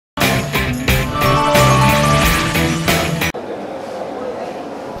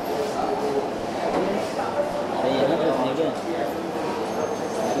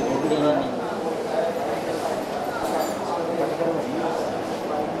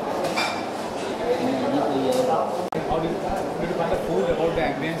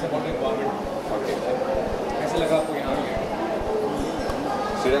लगा आपको यहाँ पे?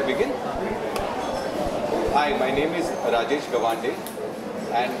 Should I begin? Hi, my name is Rajesh Gawande,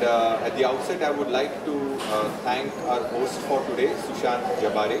 and at the outset I would like to thank our host for today, Sushant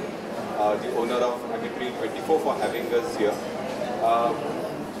Jabare, the owner of Ametrine24, for having us here.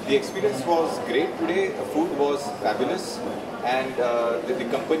 The experience was great today. The food was fabulous, and the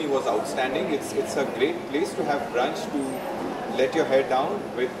company was outstanding. It's a great place to have brunch, to let your hair down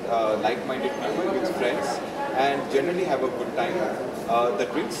with like-minded people, with friends, and generally have a good time. The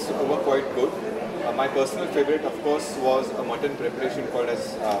drinks were quite good. My personal favorite, of course, was a mutton preparation called as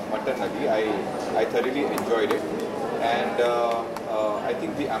mutton nagi. I thoroughly enjoyed it, and I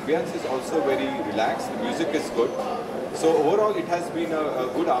think the ambience is also very relaxed. The music is good. So overall, it has been a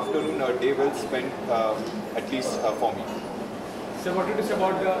good afternoon, a day well spent, at least for me. So what did you say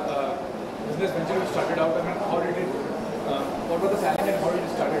about the business venture you started out? I mean, how did it? What was the challenge and how did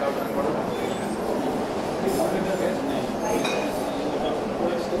it started out? And what was the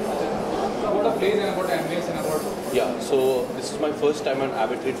about the place and about the ambience and about? Yeah, so this is my first time on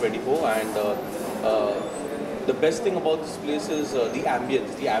Ametrine24, and the best thing about this place is the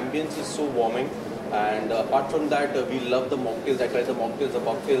ambience. The ambience is so warming, and apart from that, we love the mocktails. I tried the mocktails, the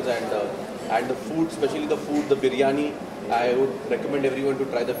cocktails, and the food, especially the food, the biryani. I would recommend everyone to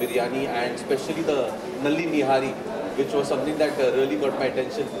try the biryani, and especially the nalli nihari, which was something that really got my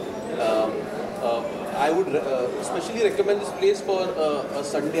attention. I would especially recommend this place for a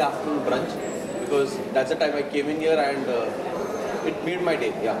Sunday afternoon brunch, because that's the time I came in here, and it made my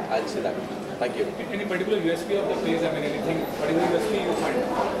day. Yeah, I'll say that. Thank you. Any particular USP of the place? I mean, anything particular USP you find?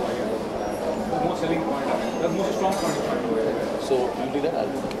 The most selling point, I mean, the most strong point you find? So you do that?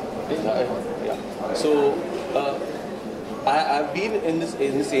 Yeah. So I've been in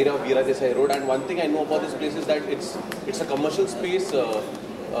this area of Veera Desai Road, and one thing I know about this place is that it's a commercial space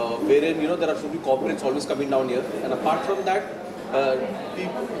wherein there are so many corporates always coming down here, and apart from that,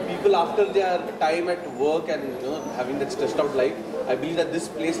 people after their time at work and having that stressed out life, I believe that this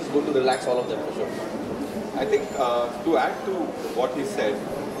place is going to relax all of them for sure. I think to add to what he said,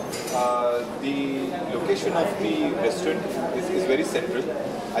 the location of the restaurant is very central.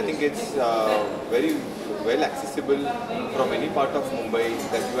 I think it's very well accessible from any part of Mumbai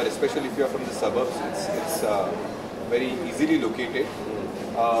that you are, especially if you are from the suburbs. It's very easily located.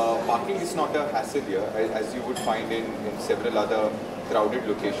 Parking is not a hassle here, as you would find in several other crowded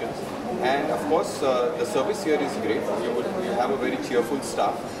locations. And of course, the service here is great. You have a very cheerful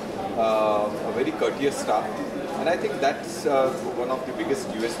staff, a very courteous staff, and I think that's one of the biggest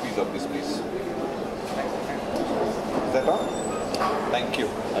USPs of this place. Is that all? Thank you.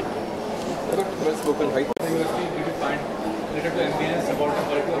 Well spoken, right? What USP did you find related to ambience, about the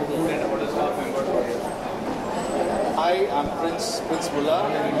quality of food and about the staff members? Hi, I'm Prince Mulla,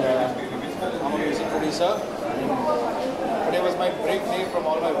 and I'm a music producer. Today was my break day from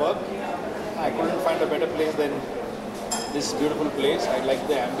all my work. I couldn't find a better place than this beautiful place. I like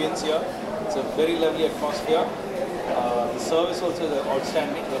the ambience here. It's a very lovely atmosphere. The service also is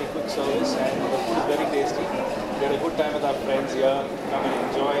outstanding, very quick service, and the food is very tasty. We had a good time with our friends here. Come and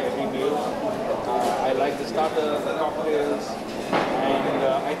enjoy every meal. I like the starters, the cocktails, and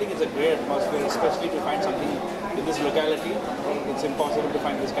I think it's a great atmosphere, especially to find something in this locality. It's impossible to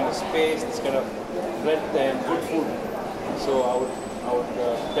find this kind of space, this kind of breadth and good food. So I would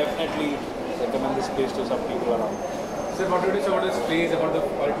definitely recommend this place to some people around. Sir, what did you say about this place, about the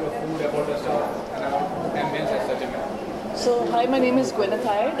quality of food, about the staff, and about ambience as such? So hi, my name is Gwyneth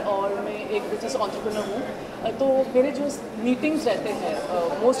Hyde, और मैं एक business entrepreneur हूँ. तो मेरे जो meetings रहते हैं,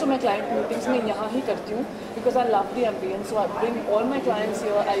 most of my client meetings मैं यहाँ ही करती हूँ, because I love the ambience. So I bring all my clients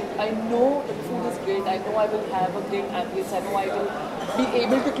here. I know the food is great. I know I will have a great ambience. I know I will be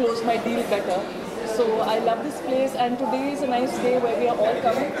able to close my deal better. So I love this place, and today is a nice day where we are all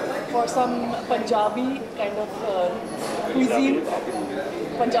coming for some Punjabi kind of cuisine,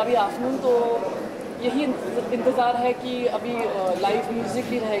 Punjabi afternoon. तो यही इंतज़ार है कि अभी live music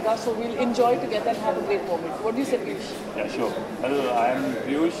भी रहेगा, so we'll enjoy together and have a great moment. What do you say, Piyush? Yeah, sure. Well, I am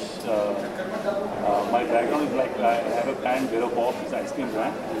Piyush. My background is like I have a brand, Vero Pop, it's ice cream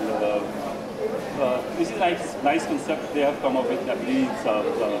brand. This is nice concept they have come up with. I believe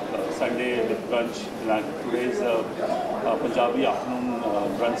Sunday with brunch. Today's Punjabi afternoon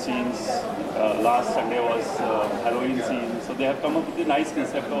brunch scenes. Last Sunday was Halloween scene. So they have come up with a nice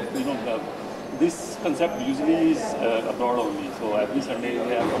concept of this concept usually is abroad only. So every Sunday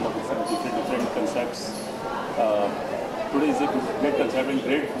they have come up with some different concepts. today is a great concept and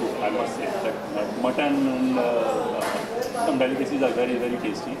great food, I must say. That mutton and some delicacies are very, very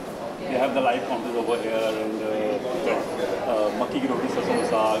tasty. We have the live counters over here and makki ki roti, sarson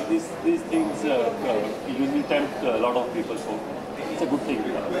saag. These things usually tempt a lot of people, so it's a good thing.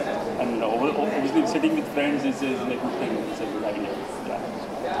 And obviously sitting with friends is a good thing. It's a good idea. Yeah.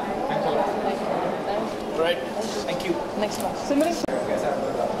 Right. Thank you. Next one. Simran.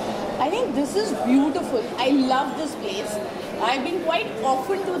 I think this is beautiful. I love this place. I've been quite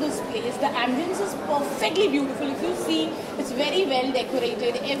often to this place. The ambience is perfectly beautiful. If you see, it's very well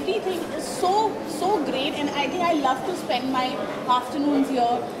decorated. Everything is so great, and I think I love to spend my afternoons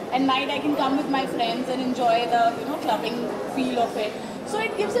here. And night I can come with my friends and enjoy the clubbing feel of it. So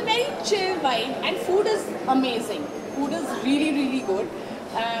it gives a very chill vibe, and food is amazing. Food is really good.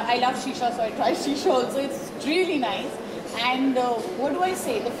 I love shisha, so I try shisha also. It's really nice. And what do I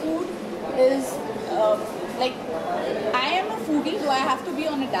say? The food is like, I am a foodie, so I have to be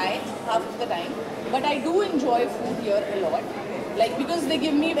on a diet half of the time. But I do enjoy food here a lot. Like, because they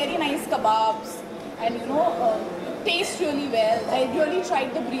give me very nice kebabs and taste really well. I really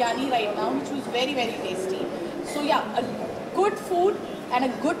tried the biryani right now, which was very tasty. So yeah, a good food and a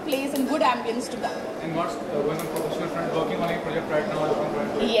good place and good ambience to come. And what's going on professional front, working on a project right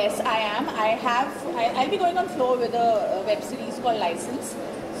now? Yes, I am. I'll be going on floor with a web series called License.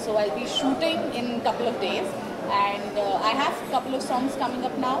 So I'll be shooting in a couple of days. And I have a couple of songs coming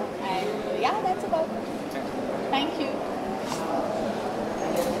up now. And yeah, that's about it. Thank you.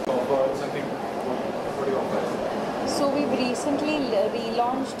 Offer something, what do you offer? So we've recently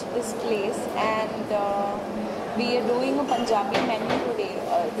relaunched this place, and we are doing a Punjabi menu today.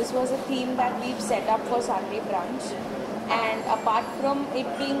 This was a theme that we've set up for Sunday brunch, and apart from it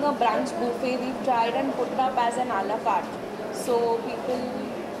being a brunch buffet, we've tried and put it up as an a la carte, so people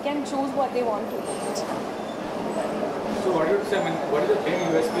can choose what they want to eat. So what do you say, what is the main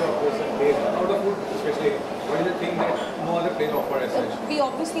USP of this place? Out of food especially, what is the thing that no other place offers as such? We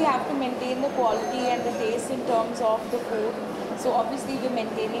obviously have to maintain the quality and the taste in terms of the food. So obviously we're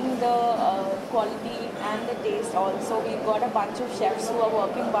maintaining the quality and the taste also. We've got a bunch of chefs who are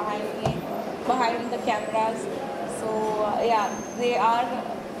working behind the cameras. So yeah, they are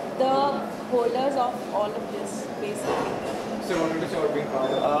the holders of all of this basically. So what is your being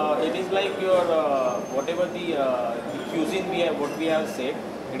part? It is like your whatever the cuisine what we have said.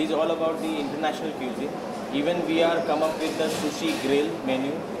 It is all about the international cuisine. Even we are come up with the sushi grill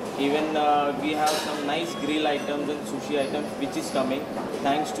menu. Even we have some nice grill items and sushi items which is coming.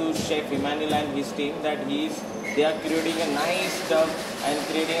 Thanks to Chef Emmanuel and his team that they are creating a nice stuff and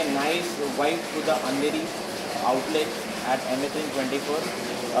creating a nice vibe to the Andheri outlet at Ametrine24.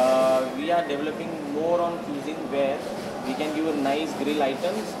 We are developing more on cuisine where we can give a nice grill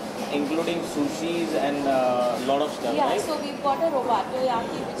items, including sushis and lot of stuff. Yeah, right? so we've got a robato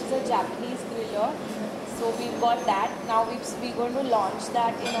yaki, which is a Japanese griller. So we've got that. Now we're going to launch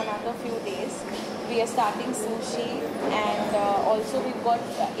that in another few days. We are starting sushi, and also we've got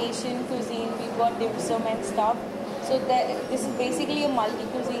Asian cuisine. We've got dim sum and stuff. So this is basically a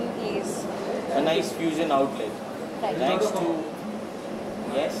multi-cuisine place. A nice fusion outlet. Right. Thanks to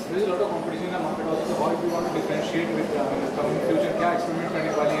yes. There is a lot of competition in the market also. So how do you want to differentiate with coming future? क्या experiment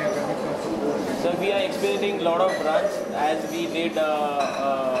करने वाली है when it comes to food? So we are experimenting lot of brunch as we did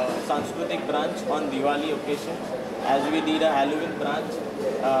Sanskritik brunch on Diwali occasion, as we did a Halloween brunch.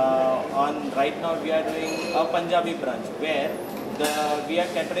 Right now we are doing a Punjabi brunch where we are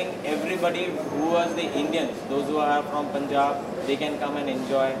catering everybody who was the Indians, those who are from Punjab, they can come and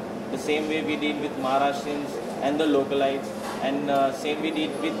enjoy. The same way we did with Maharashtrians and the localites, and same we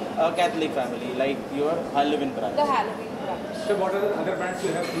did with a Catholic family like your Halloween brunch. The Halloween brunch. So what are the other brands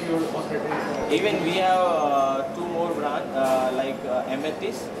you have through your hospitality? Even we have two more brands like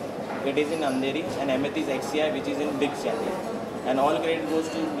Amethyst, it is in Andheri, and Amethyst XCI, which is in Big Chandy. And all credit goes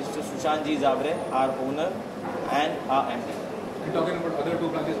to Mr. Sushant G Jabare, our owner and our MD. And talking about other two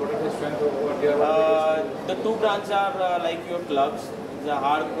branches, what are the strengths over there? The two branches are like your clubs. It's a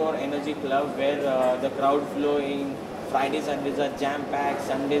hardcore energy club where the crowd flowing. Fridays, Sundays are jam-packed.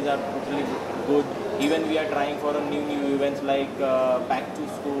 Sundays are totally good. Even we are trying for a new events like back to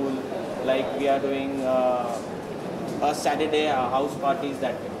school. Like we are doing a Saturday house parties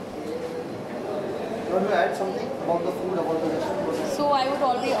that way. You want to add something about the food, about the restaurant? So I would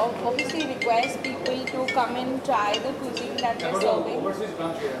obviously request people to come and try the cuisine that we're serving. Overseas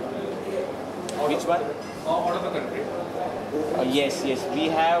branch here. Which one? Out of the country. Yes. We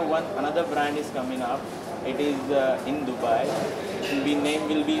have another brand is coming up. It is in Dubai. Name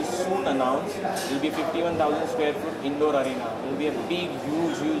will be soon announced. It will be 51,000 square foot indoor arena. It will be a big,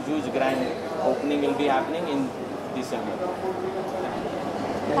 huge grand opening will be happening in decent.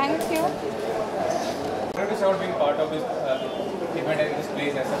 Thank you. What is about being part of this event and this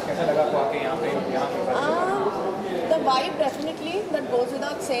place? ऐसा कैसा लगा आपको आके यहाँ पे? The vibe definitely, that goes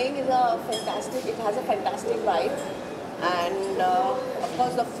without saying, is a fantastic. It has a fantastic vibe, and of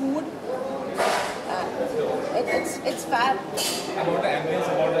course the food. It's fab. About the ambience,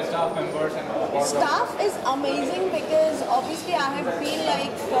 about the staff members, and about Staff is amazing because obviously I have been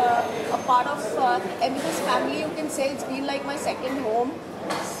like a part of this family. You can say it's been like my second home.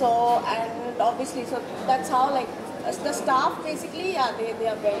 So, and obviously, so that's how like the staff basically, yeah, they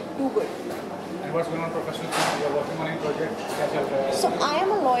are very too good. And what's going on professionally? You are working on any project? क्या चल रहा है? So I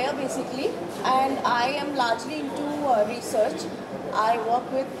am a lawyer basically, and I am largely into research. I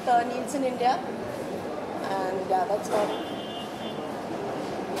work with Nielsen India, and yeah, that's all.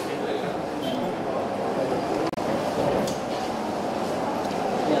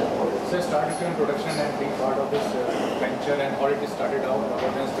 So started your introduction and being part of this venture, and how it started out,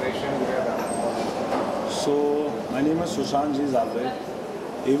 what the inspiration you have. So my name is Sushant G Jabare.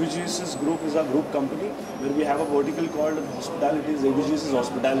 AVGS's group is a group company where we have a vertical called Hospitality, AVGS's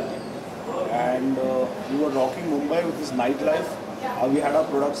Hospitality. And we were rocking Mumbai with this nightlife. We had our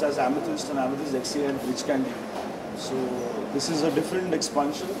products as Amethyst and Amethyst XA and Rich Candy. So this is a different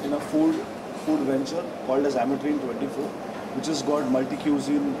expansion in a food venture called as Ametrine24, which has got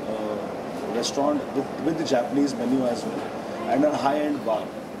multi-cuisine restaurant with the Japanese menu as well, and a high-end bar.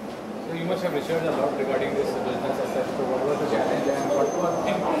 So you must have researched a lot regarding this business as such. So what was the challenge and what was the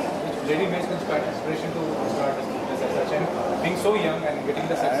thing which really makes inspiration to start this business as such, and being so young and getting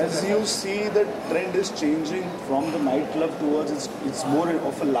the success? As you see, the trend is changing from the nightclub towards it's more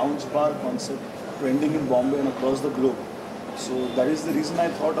of a lounge bar concept, trending in Bombay and across the globe. So that is the reason I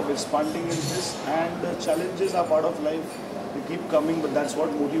thought of expanding in this, and the challenges are part of life. They keep coming, but that's what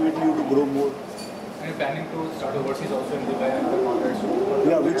motivates you to grow more. And you're planning to start overseas also in Dubai and other markets?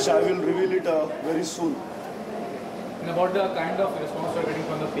 Yeah, which I will reveal it very soon. And about the kind of response you're getting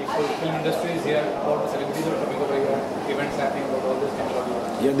from the people, film industry is here, about the celebrities who are coming over here, events happening, about all this things.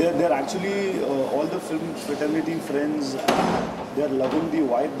 Yeah, they're actually all the film fraternity friends. They're loving the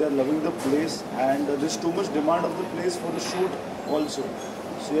vibe, they're loving the place, and there's too much demand of the place for the shoot also.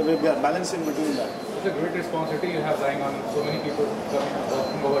 So yeah, we are balancing between that. It's a great responsibility you have lying on so many people coming and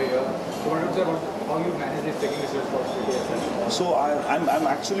working over here. So what would you say about how you manage this, taking this responsibility as well? So I'm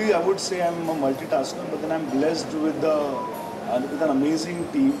actually, I would say I'm a multitasker, but then I'm blessed with an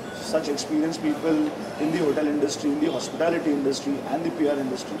amazing team, such experienced people in the hotel industry, in the hospitality industry, and the PR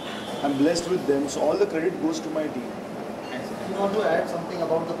industry. I'm blessed with them, so all the credit goes to my team. You want to add something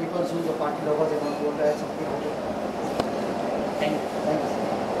about the people who are party lovers? You want to add something about it? Thank you.